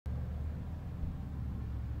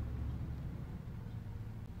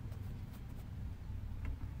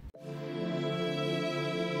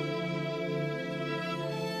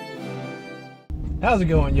How's it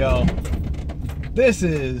going, y'all? This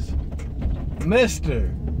is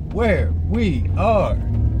Mr. Where We Are.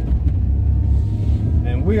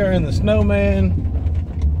 And we are in the snowman.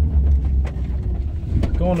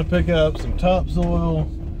 Going to pick up some topsoil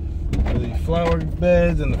for the flower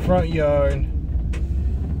beds in the front yard.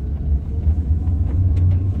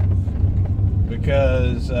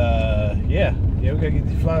 Because, yeah, we gotta get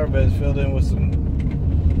these flower beds filled in with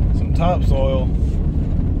some topsoil.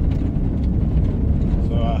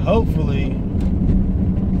 So hopefully, I'm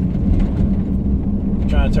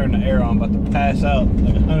trying to turn the air on, about to pass out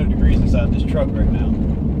like 100 degrees inside this truck right now.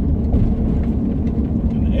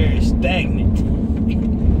 And the air is stagnant.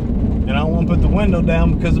 And I don't want to put the window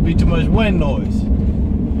down because it'll be too much wind noise.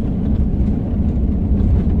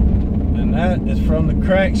 And that is from the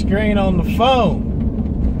cracked screen on the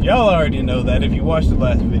phone. Y'all already know that if you watched the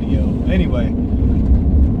last video. Anyway,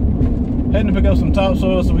 heading to pick up some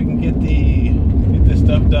topsoil so we can get this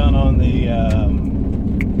stuff done on the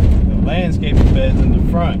landscaping beds in the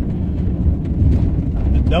front.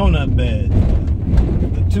 The donut bed,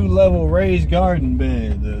 the 2-level raised garden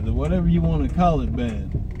bed, the whatever you want to call it bed.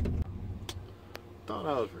 Thought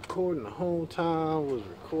I was recording the whole time, was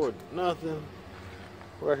recording nothing.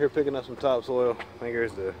 We're out here picking up some topsoil. I think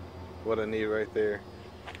here's what I need right there.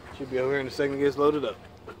 Should be over here in a second to get loaded up.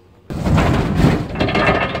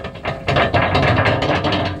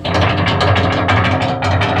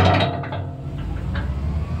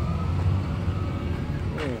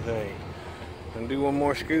 Anything. And do one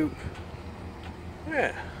more scoop?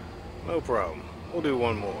 Yeah, no problem. We'll do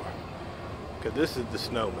one more. Because this is the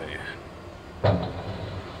snowman.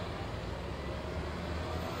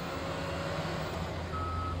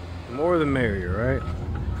 More the merrier, right?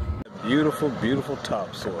 Beautiful, beautiful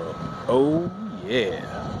topsoil. Oh, yeah.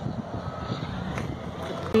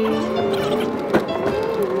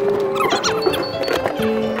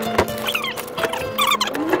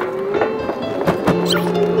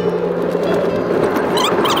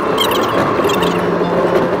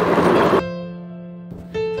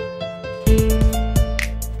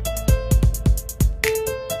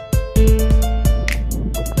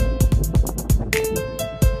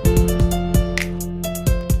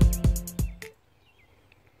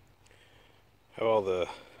 All the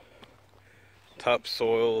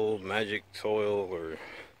topsoil, magic soil, or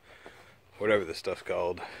whatever this stuff's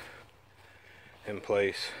called, in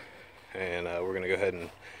place, and we're gonna go ahead and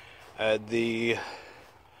add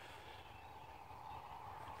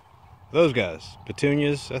those guys,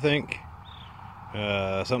 petunias, I think,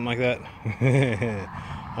 something like that.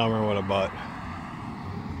 I don't remember what I bought.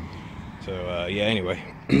 So yeah, anyway,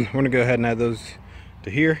 we're gonna go ahead and add those to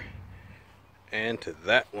here and to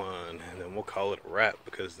that one, and then we'll call it a wrap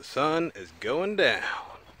because the sun is going down.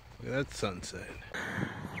 Look at that sunset.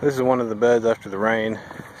 This is one of the beds after the rain.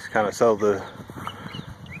 Just kind of sell the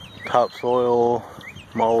topsoil,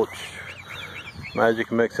 mulch, magic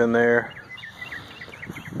mix in there.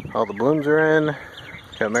 All the blooms are in.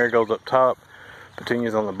 Got marigolds up top,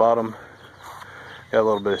 petunias on the bottom. Got a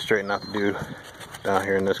little bit of straightening out to do down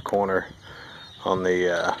here in this corner on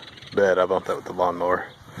the bed. I bumped that with the lawnmower.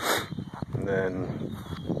 And then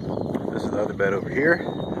this is the other bed over here.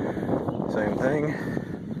 Same thing.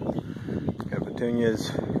 Got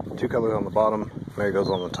petunias, 2 colors on the bottom, marigolds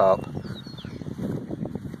on the top.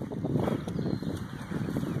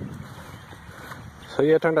 So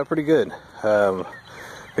yeah, it turned out pretty good.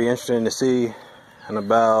 Be interesting to see in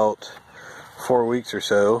about 4 weeks or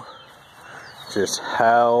so just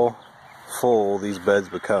how full these beds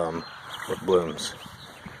become with blooms.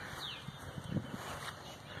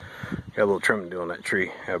 Got a little trim to do on that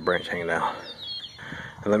tree. Got a branch hanging down.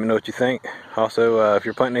 And let me know what you think. Also, if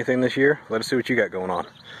you're planting anything this year, let us see what you got going on.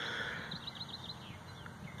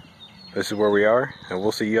 This is where we are, and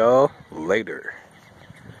we'll see y'all later.